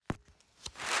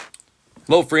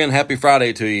Hello, friend. Happy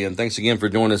Friday to you, and thanks again for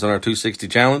joining us on our 260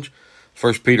 challenge.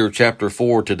 1Peter chapter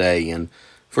 4 today, and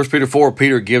 1Peter 4,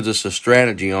 Peter gives us a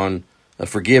strategy on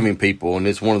forgiving people, and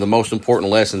it's one of the most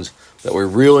important lessons that we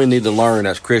really need to learn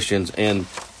as Christians and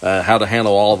how to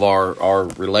handle all of our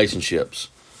relationships.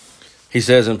 He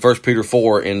says in 1Peter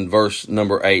 4 in verse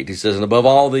number 8, he says, "And above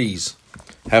all these,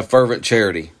 have fervent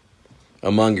charity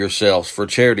among yourselves, for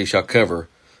charity shall cover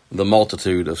the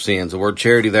multitude of sins." The word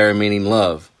charity there meaning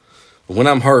love. When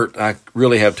I'm hurt, I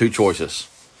really have two choices.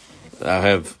 I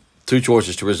have two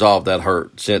choices to resolve that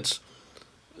hurt, since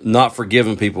not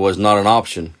forgiving people is not an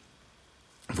option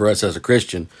for us as a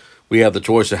Christian. We have the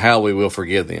choice of how we will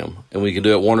forgive them, and we can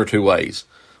do it one or two ways.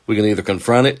 We can either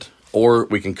confront it or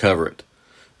we can cover it.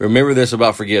 Remember this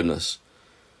about forgiveness.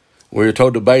 We're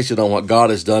told to base it on what God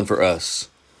has done for us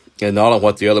and not on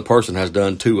what the other person has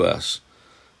done to us.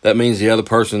 That means the other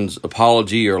person's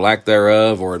apology or lack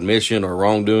thereof or admission of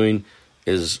wrongdoing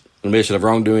is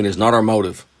not our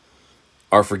motive.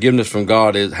 Our forgiveness from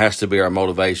God has to be our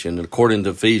motivation. And according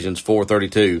to Ephesians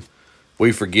 4:32,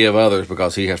 we forgive others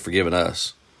because He has forgiven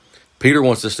us. Peter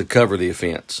wants us to cover the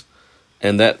offense,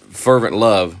 and that fervent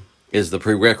love is the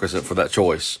prerequisite for that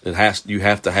choice. You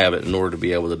have to have it in order to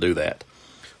be able to do that.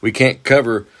 We can't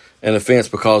cover an offense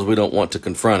because we don't want to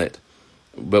confront it,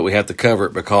 but we have to cover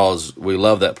it because we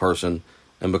love that person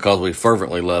and because we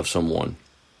fervently love someone.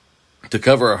 To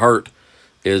cover a hurt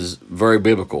is very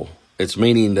biblical. It's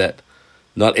meaning that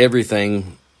not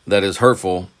everything that is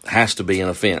hurtful has to be an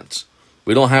offense.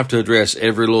 We don't have to address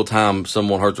every little time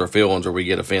someone hurts our feelings or we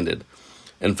get offended.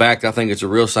 In fact, I think it's a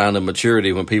real sign of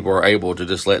maturity when people are able to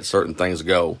just let certain things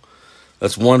go.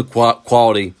 That's one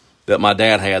quality that my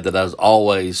dad had that I was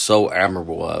always so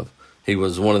admirable of. He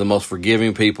was one of the most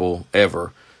forgiving people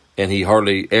ever, and he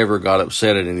hardly ever got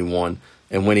upset at anyone.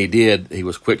 And when he did, he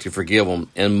was quick to forgive them.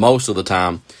 And most of the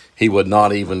time, he would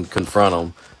not even confront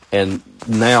them. And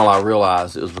now I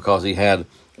realize it was because he had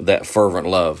that fervent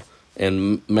love.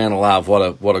 And man alive,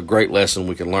 what a great lesson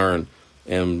we can learn,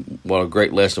 and what a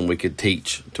great lesson we could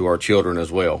teach to our children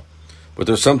as well. But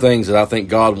there's some things that I think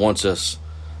God wants us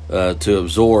to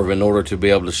absorb in order to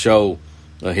be able to show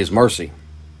His mercy.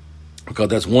 Because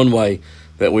that's one way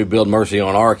that we build mercy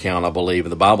on our account, I believe.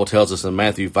 And the Bible tells us in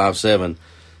Matthew 5:7,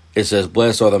 it says,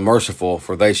 "Blessed are the merciful,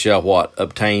 for they shall" what?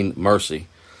 "Obtain mercy."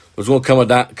 There's going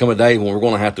to come a day when we're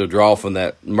going to have to draw from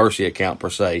that mercy account per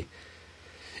se.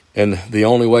 And the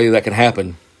only way that can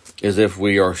happen is if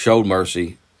we are showed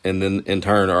mercy and then in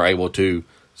turn are able to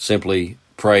simply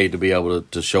pray to be able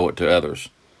to show it to others.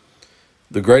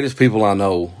 The greatest people I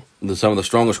know, some of the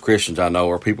strongest Christians I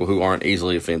know, are people who aren't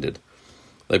easily offended.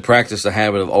 They practice the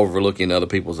habit of overlooking other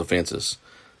people's offenses.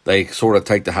 They sort of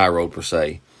take the high road per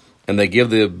se, and they give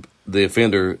the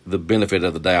offender the benefit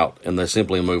of the doubt, and they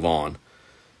simply move on.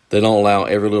 They don't allow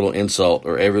every little insult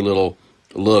or every little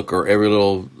look or every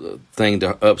little thing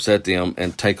to upset them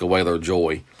and take away their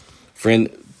joy. Friend,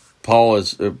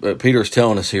 Peter is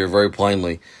telling us here very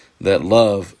plainly that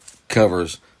love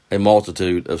covers a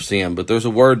multitude of sin. But there's a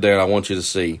word there I want you to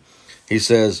see. He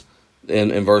says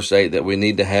in verse 8 that we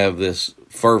need to have this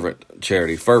fervent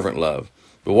charity, fervent love.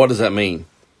 But what does that mean?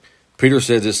 Peter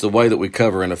says it's the way that we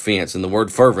cover an offense, and the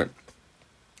word fervent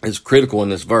is critical in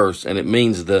this verse, and it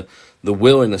means the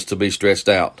willingness to be stretched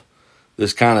out.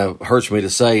 This kind of hurts me to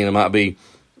say, and it might be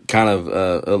kind of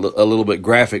a little bit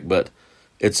graphic, but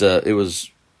it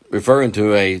was referring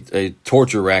to a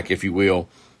torture rack, if you will.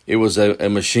 It was a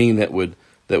machine that would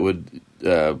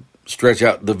stretch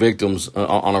out the victims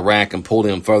on a rack and pull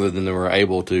them further than they were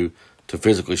able to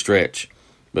physically stretch.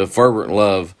 But fervent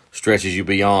love stretches you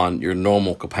beyond your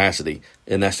normal capacity,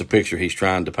 and that's the picture he's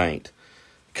trying to paint.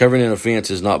 Covering an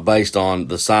offense is not based on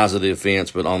the size of the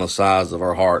offense, but on the size of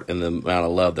our heart and the amount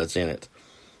of love that's in it.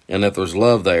 And if there's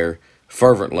love there,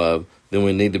 fervent love, then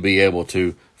we need to be able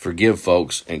to forgive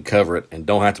folks and cover it, and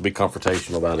don't have to be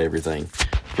confrontational about everything.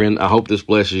 Friend, I hope this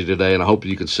blesses you today, and I hope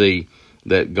you can see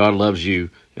that God loves you,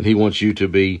 and He wants you to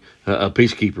be a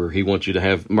peacekeeper. He wants you to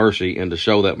have mercy and to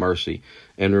show that mercy.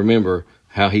 And remember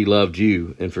how He loved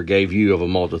you and forgave you of a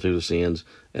multitude of sins.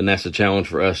 And that's the challenge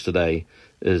for us today,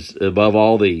 is above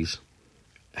all these,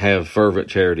 have fervent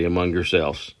charity among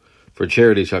yourselves. For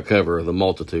charity shall cover the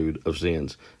multitude of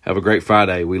sins. Have a great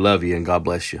Friday. We love you, and God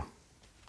bless you.